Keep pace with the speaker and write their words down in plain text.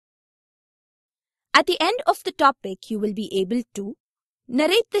At the end of the topic, you will be able to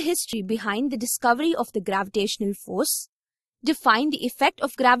narrate the history behind the discovery of the gravitational force, define the effect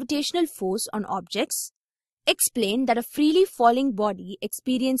of gravitational force on objects, explain that a freely falling body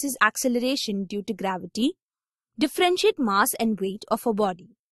experiences acceleration due to gravity, differentiate mass and weight of a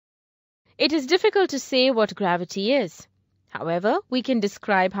body. It is difficult to say what gravity is. However, we can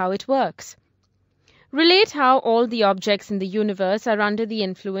describe how it works. Relate how all the objects in the universe are under the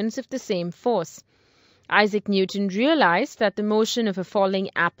influence of the same force. Isaac Newton realized that the motion of a falling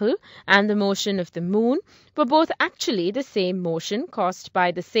apple and the motion of the moon were both actually the same motion caused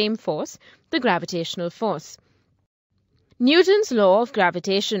by the same force, the gravitational force. Newton's law of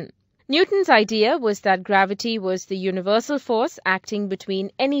gravitation. Newton's idea was that gravity was the universal force acting between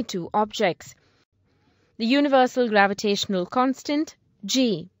any two objects. The universal gravitational constant,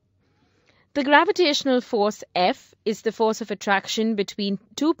 G. The gravitational force F is the force of attraction between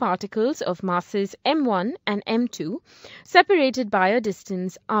two particles of masses m1 and m2 separated by a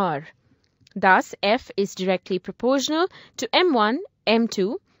distance r. Thus, F is directly proportional to m1,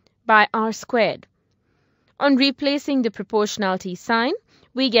 m2 by r squared. On replacing the proportionality sign,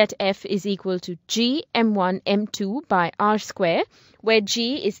 we get F is equal to G m1 m2 by r square, where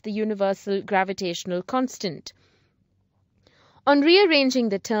G is the universal gravitational constant. On rearranging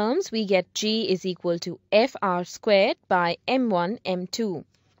the terms, we get G is equal to Fr squared by m1 m2.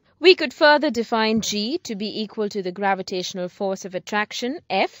 We could further define G to be equal to the gravitational force of attraction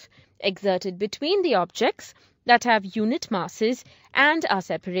F exerted between the objects that have unit masses and are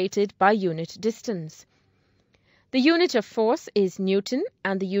separated by unit distance. The unit of force is Newton,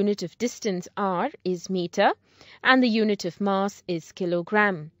 and the unit of distance r is meter, and the unit of mass is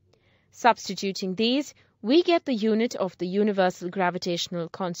kilogram. Substituting these, we get the unit of the universal gravitational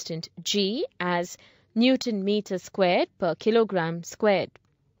constant G as Newton meter squared per kilogram squared.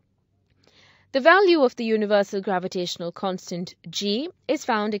 The value of the universal gravitational constant G is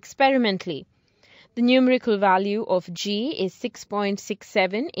found experimentally. The numerical value of G is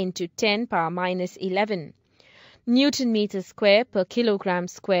 6.67 into 10 power minus 11. Newton meter square per kilogram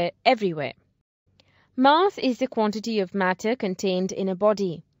square everywhere. Mass is the quantity of matter contained in a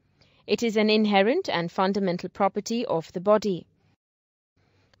body. It is an inherent and fundamental property of the body.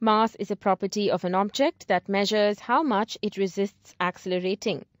 Mass is a property of an object that measures how much it resists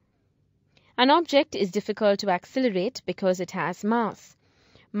accelerating. An object is difficult to accelerate because it has mass.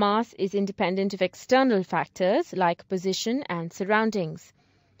 Mass is independent of external factors like position and surroundings.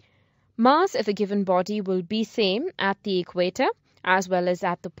 Mass of a given body will be same at the equator as well as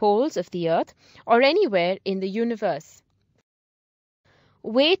at the poles of the Earth or anywhere in the universe.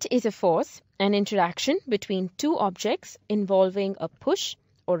 Weight is a force, an interaction between two objects involving a push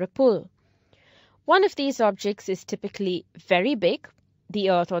or a pull. One of these objects is typically very big, the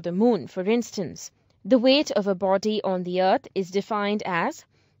Earth or the Moon, for instance. The weight of a body on the Earth is defined as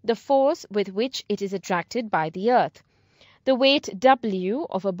the force with which it is attracted by the Earth. The weight W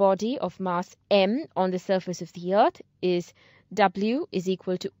of a body of mass m on the surface of the Earth is W is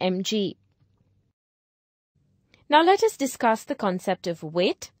equal to mg. Now let us discuss the concept of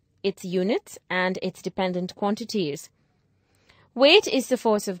weight, its units, and its dependent quantities. Weight is the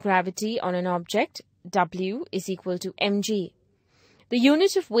force of gravity on an object, W is equal to mg. The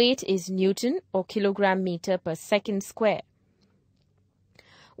unit of weight is Newton or kilogram meter per second square.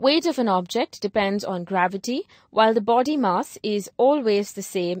 Weight of an object depends on gravity, while the body mass is always the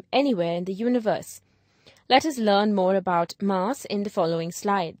same anywhere in the universe. Let us learn more about mass in the following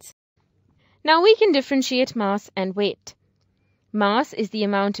slides. Now we can differentiate mass and weight. Mass is the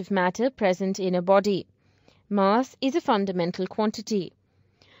amount of matter present in a body. Mass is a fundamental quantity.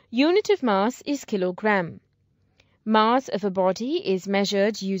 Unit of mass is kilogram. Mass of a body is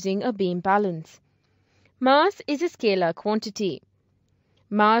measured using a beam balance. Mass is a scalar quantity.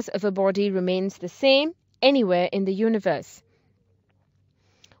 Mass of a body remains the same anywhere in the universe.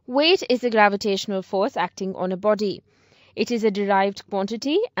 Weight is a gravitational force acting on a body. It is a derived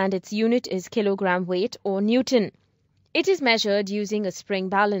quantity and its unit is kilogram weight or Newton. It is measured using a spring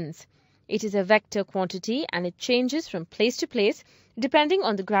balance. It is a vector quantity and it changes from place to place depending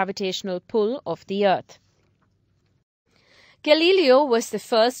on the gravitational pull of the Earth. Galileo was the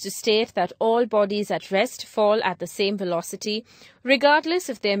first to state that all bodies at rest fall at the same velocity regardless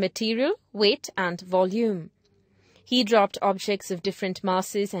of their material, weight and volume. He dropped objects of different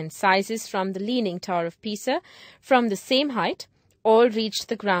masses and sizes from the Leaning Tower of Pisa from the same height, all reached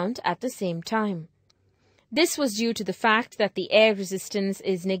the ground at the same time. This was due to the fact that the air resistance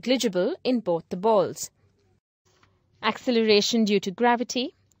is negligible in both the balls. Acceleration due to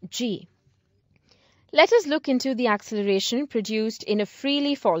gravity, g. Let us look into the acceleration produced in a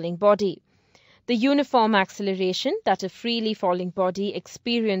freely falling body. The uniform acceleration that a freely falling body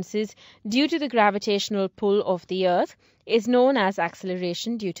experiences due to the gravitational pull of the Earth is known as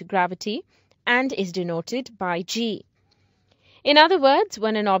acceleration due to gravity and is denoted by g. In other words,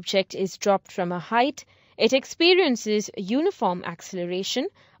 when an object is dropped from a height, it experiences uniform acceleration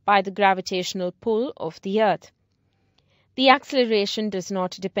by the gravitational pull of the Earth. The acceleration does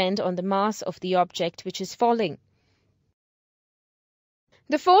not depend on the mass of the object which is falling.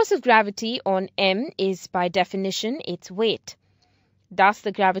 The force of gravity on m is by definition its weight. Thus,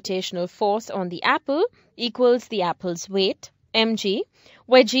 the gravitational force on the apple equals the apple's weight, mg,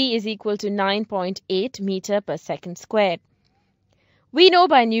 where g is equal to 9.8 meter per second squared. We know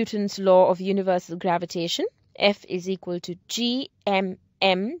by Newton's law of universal gravitation, F is equal to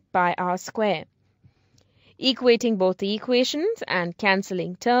gmm by r square. Equating both the equations and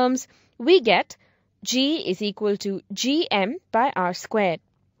cancelling terms, we get g is equal to gm by r squared.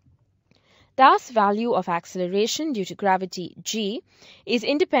 Thus, value of acceleration due to gravity g is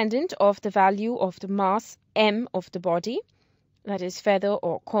independent of the value of the mass m of the body, that is feather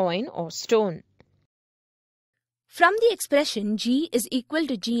or coin or stone. From the expression g is equal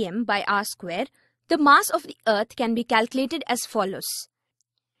to gm by r square, the mass of the Earth can be calculated as follows.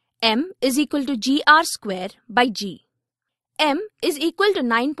 M is equal to gr square by g. M is equal to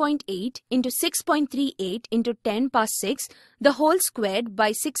 9.8 into 6.38 into 10 power 6, the whole squared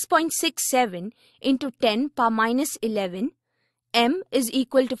by 6.67 into 10 power minus 11. M is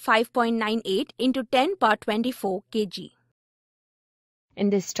equal to 5.98 into 10 power 24 kg. In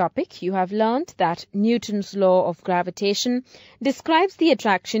this topic, you have learnt that Newton's law of gravitation describes the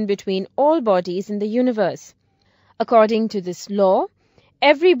attraction between all bodies in the universe. According to this law,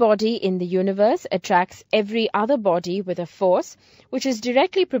 every body in the universe attracts every other body with a force which is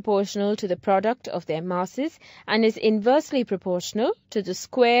directly proportional to the product of their masses and is inversely proportional to the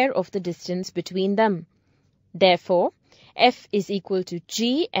square of the distance between them. Therefore, F is equal to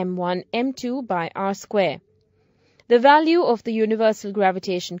g m1 m2 by r square. The value of the universal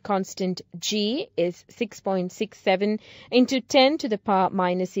gravitation constant g is 6.67 into 10 to the power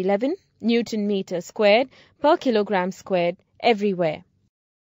minus 11 Newton meter squared per kilogram squared everywhere.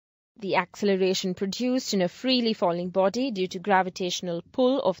 The acceleration produced in a freely falling body due to gravitational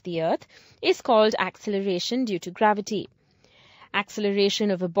pull of the Earth is called acceleration due to gravity. Acceleration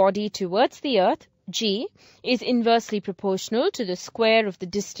of a body towards the Earth, g, is inversely proportional to the square of the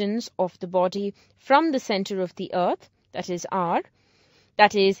distance of the body from the center of the Earth, that is r,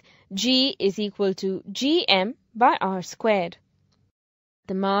 that is, g is equal to gm by r squared.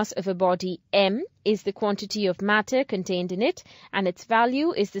 The mass of a body m is the quantity of matter contained in it, and its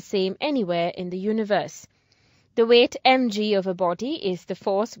value is the same anywhere in the universe. The weight mg of a body is the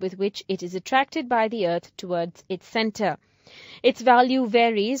force with which it is attracted by the Earth towards its center. Its value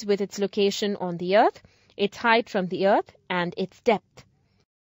varies with its location on the Earth, its height from the Earth, and its depth.